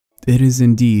It is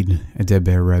indeed a dead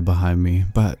bear right behind me,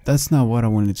 but that's not what I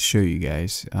wanted to show you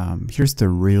guys. Here's the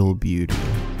real beauty.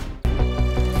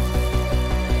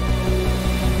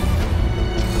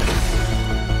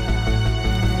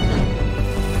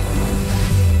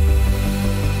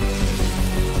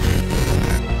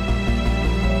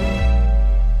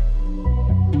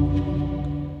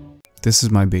 This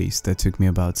is my base that took me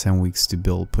about 10 weeks to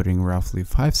build, putting roughly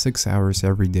 5-6 hours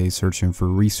every day searching for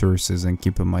resources and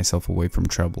keeping myself away from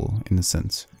trouble, in a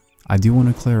sense. I do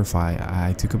want to clarify,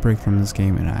 I took a break from this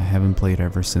game and I haven't played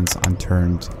ever since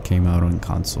Unturned came out on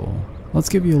console. Let's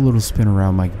give you a little spin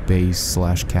around my base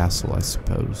slash castle, I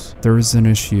suppose. There is an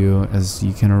issue, as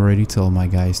you can already tell my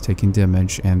guy is taking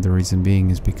damage, and the reason being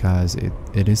is because it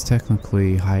is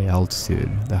technically high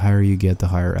altitude. The higher you get, the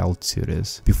higher altitude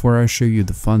is. Before I show you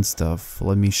the fun stuff,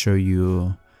 let me show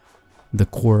you the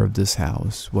core of this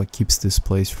house, what keeps this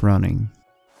place running.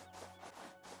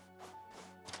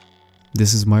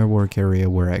 This is my work area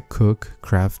where I cook,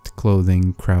 craft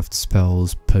clothing, craft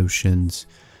spells, potions,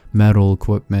 metal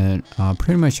equipment,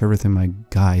 pretty much everything my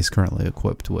guy is currently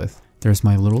equipped with. There's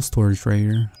my little storage right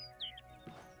here.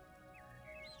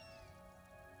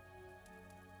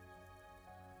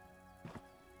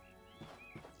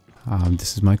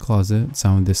 This is my closet.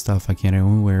 Some of this stuff I can't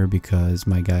even wear because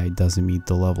my guy doesn't meet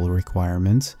the level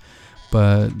requirements,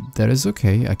 but that is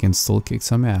okay. I can still kick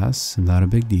some ass, not a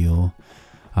big deal.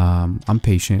 I'm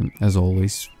patient as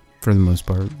always, for the most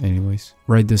part anyways.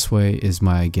 Right this way is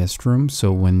my guest room,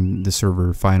 so when the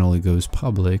server finally goes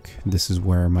public, this is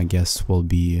where my guests will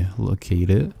be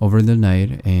located over the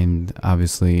night. And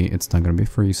obviously it's not gonna be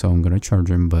free, so I'm gonna charge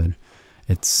them, but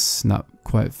it's not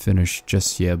quite finished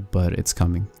just yet, but it's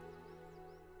coming.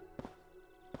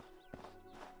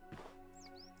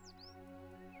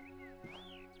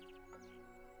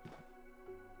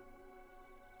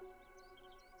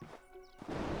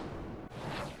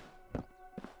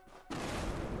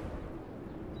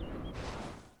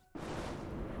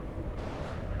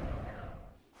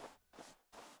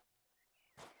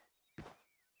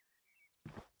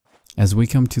 As we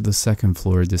come to the second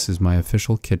floor, this is my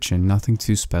official kitchen. Nothing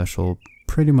too special,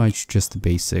 pretty much just the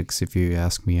basics if you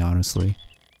ask me honestly.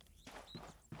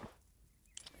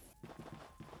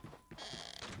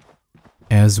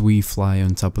 As we fly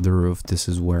on top of the roof, this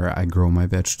is where I grow my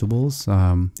vegetables.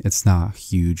 It's not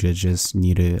huge, I just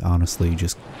needed honestly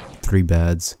just 3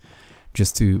 beds.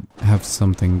 Just to have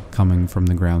something coming from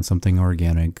the ground, something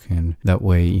organic, and that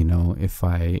way, you know, if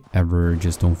I ever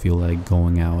just don't feel like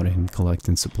going out and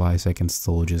collecting supplies, I can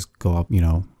still just go up, you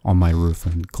know, on my roof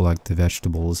and collect the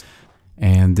vegetables.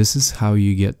 And this is how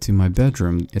you get to my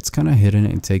bedroom. It's kind of hidden.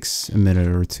 It takes a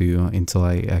minute or two until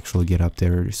I actually get up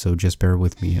there, so just bear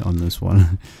with me on this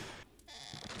one.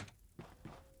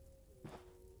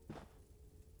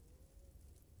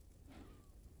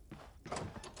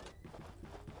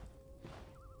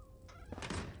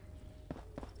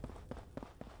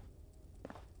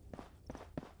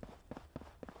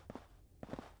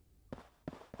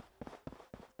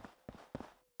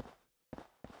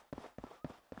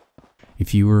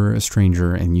 If you were a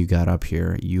stranger and you got up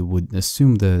here, you would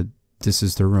assume that this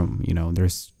is the room, you know,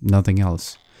 there's nothing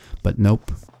else. But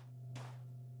nope.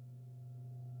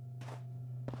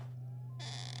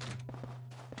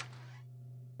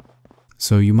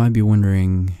 So you might be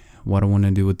wondering what I want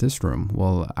to do with this room.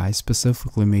 Well, I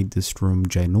specifically made this room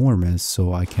ginormous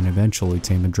so I can eventually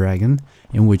tame a dragon,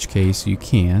 in which case you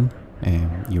can,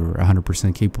 and you're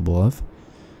 100% capable of.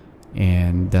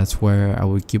 And that's where I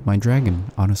would keep my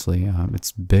dragon, honestly.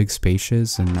 It's big,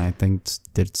 spacious, and I think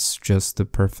it's just the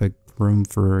perfect room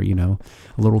for, you know,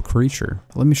 a little creature.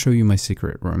 Let me show you my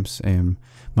secret rooms and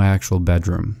my actual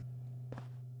bedroom.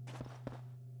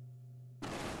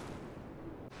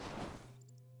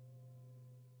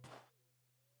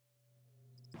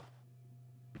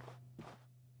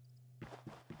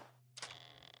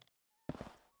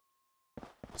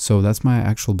 So that's my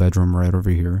actual bedroom right over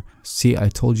here. See, I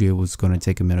told you it was going to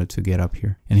take a minute to get up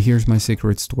here. And here's my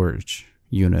secret storage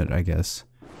unit, I guess.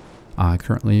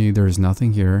 Currently there's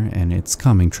nothing here, and it's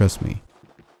coming, trust me.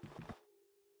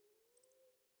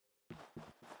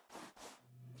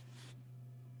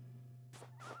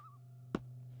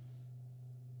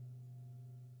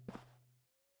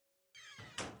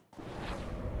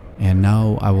 And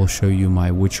now I will show you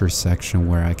my Witcher section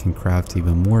where I can craft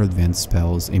even more advanced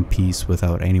spells in peace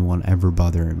without anyone ever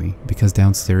bothering me, because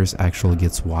downstairs actually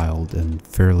gets wild and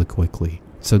fairly quickly.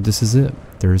 So this is it.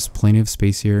 There's plenty of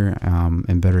space here,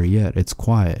 and better yet, it's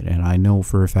quiet, and I know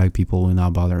for a fact people will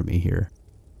not bother me here.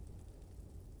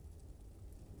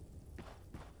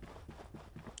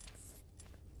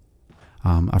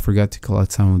 I forgot to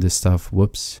collect some of this stuff,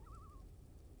 whoops.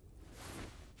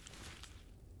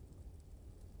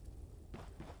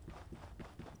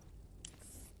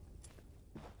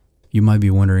 You might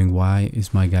be wondering, why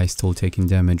is my guy still taking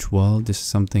damage? Well, this is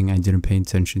something I didn't pay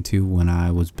attention to when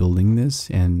I was building this,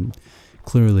 and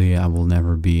clearly I will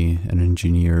never be an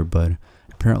engineer, but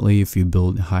apparently if you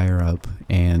build higher up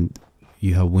and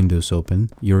you have windows open,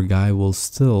 your guy will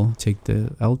still take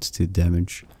the altitude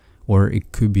damage. Or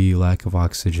it could be lack of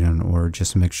oxygen, or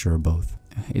just a mixture of both.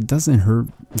 It doesn't hurt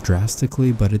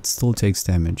drastically, but it still takes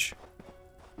damage.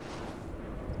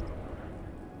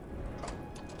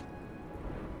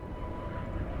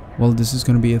 Well, this is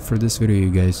going to be it for this video,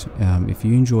 you guys. If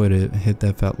you enjoyed it, hit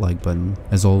that fat like button.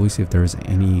 As always, if there's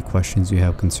any questions you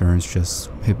have, concerns,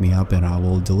 just hit me up and I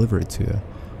will deliver it to you.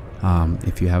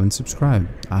 If you haven't subscribed,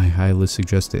 I highly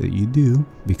suggest that you do,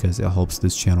 because it helps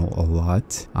this channel a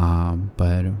lot.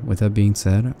 But with that being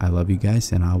said, I love you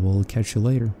guys and I will catch you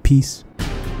later. Peace.